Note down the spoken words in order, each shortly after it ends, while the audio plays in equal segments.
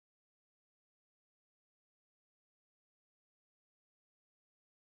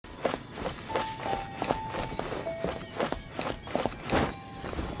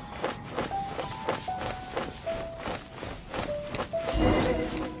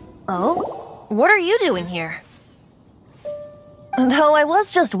Oh? What are you doing here? Though I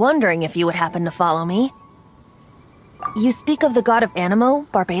was just wondering if you would happen to follow me. You speak of the god of Animo,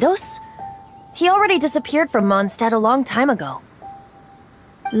 Barbados? He already disappeared from Mondstadt a long time ago.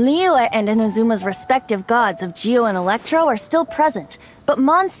 Liyue and Inazuma's respective gods of Geo and Electro are still present, but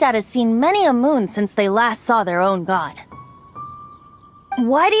Mondstadt has seen many a moon since they last saw their own god.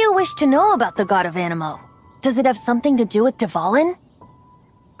 Why do you wish to know about the god of Animo? Does it have something to do with Dvalin?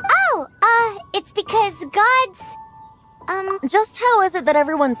 Oh, it's because gods... Just how is it that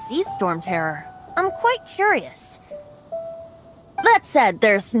everyone sees Storm Terror? I'm quite curious. That said,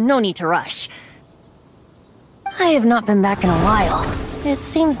 there's no need to rush. I have not been back in a while. It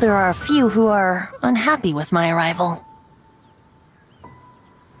seems there are a few who are unhappy with my arrival.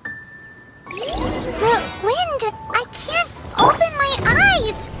 The wind! I can't open my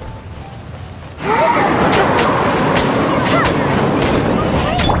eyes! What is it?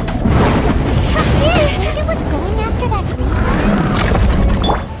 Maybe what's going after that green?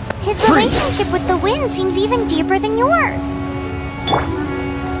 His relationship with the wind seems even deeper than yours.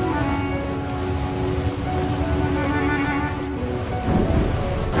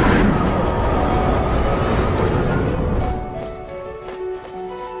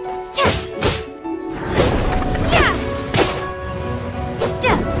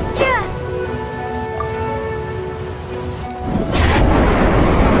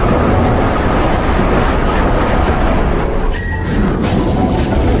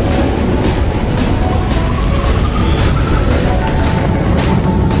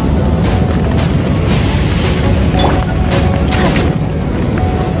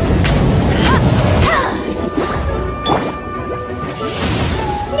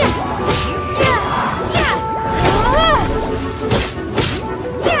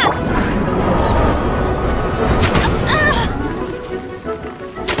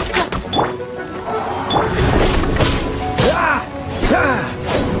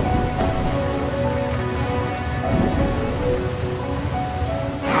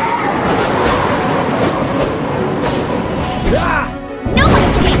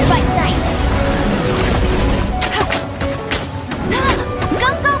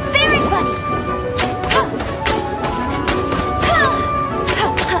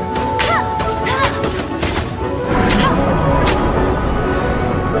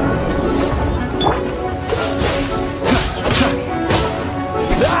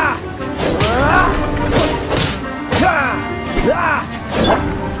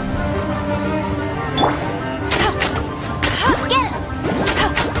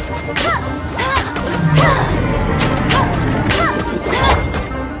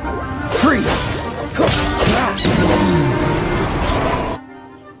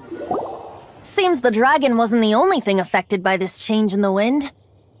 Seems the dragon wasn't the only thing affected by this change in the wind.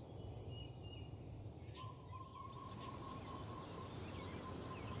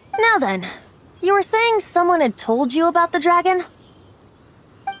 Now then, you were saying someone had told you about the dragon?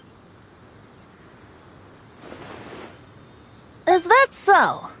 Is that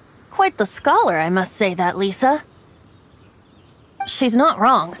so? Quite the scholar, I must say that, Lisa. She's not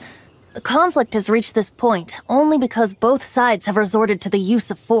wrong. The conflict has reached this point only because both sides have resorted to the use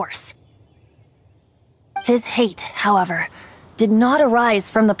of force. His hate, however, did not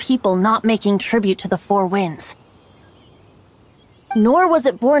arise from the people not making tribute to the Four Winds. Nor was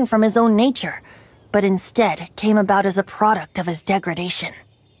it born from his own nature, but instead came about as a product of his degradation.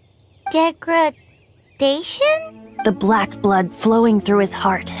 Degradation? The black blood flowing through his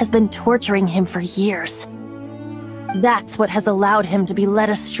heart has been torturing him for years. That's what has allowed him to be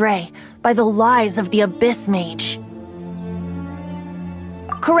led astray by the lies of the Abyss Mage.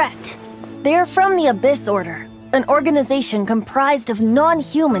 Correct. They are from the Abyss Order, an organization comprised of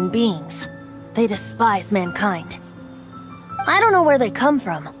non-human beings. They despise mankind. I don't know where they come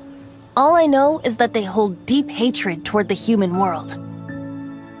from. All I know is that they hold deep hatred toward the human world.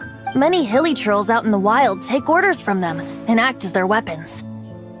 Many hilly trolls out in the wild take orders from them and act as their weapons.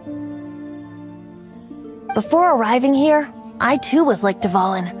 Before arriving here, I too was like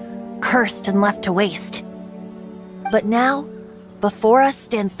Dvalin, cursed and left to waste. But now, before us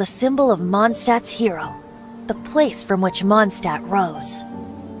stands the symbol of Mondstadt's hero, the place from which Mondstadt rose.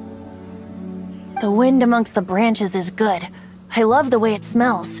 The wind amongst the branches is good. I love the way it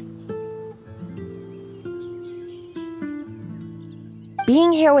smells.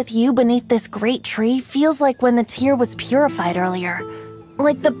 Being here with you beneath this great tree feels like when the tear was purified earlier.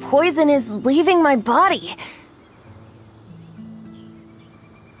 Like the poison is leaving my body.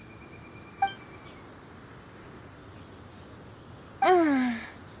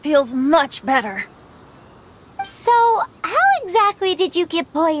 Feels much better. So, how exactly did you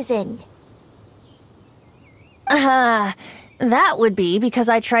get poisoned? That would be because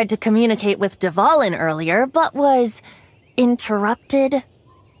I tried to communicate with Dvalin earlier, but was interrupted.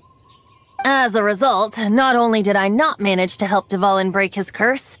 As a result, not only did I not manage to help Dvalin break his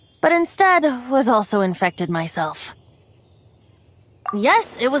curse, but instead was also infected myself.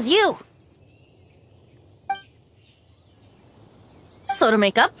 Yes, it was you. So to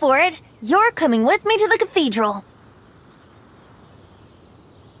make up for it, you're coming with me to the cathedral.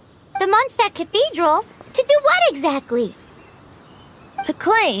 The Mondstadt Cathedral? To do what exactly? To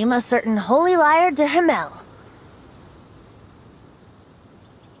claim a certain holy lyre de Himmel.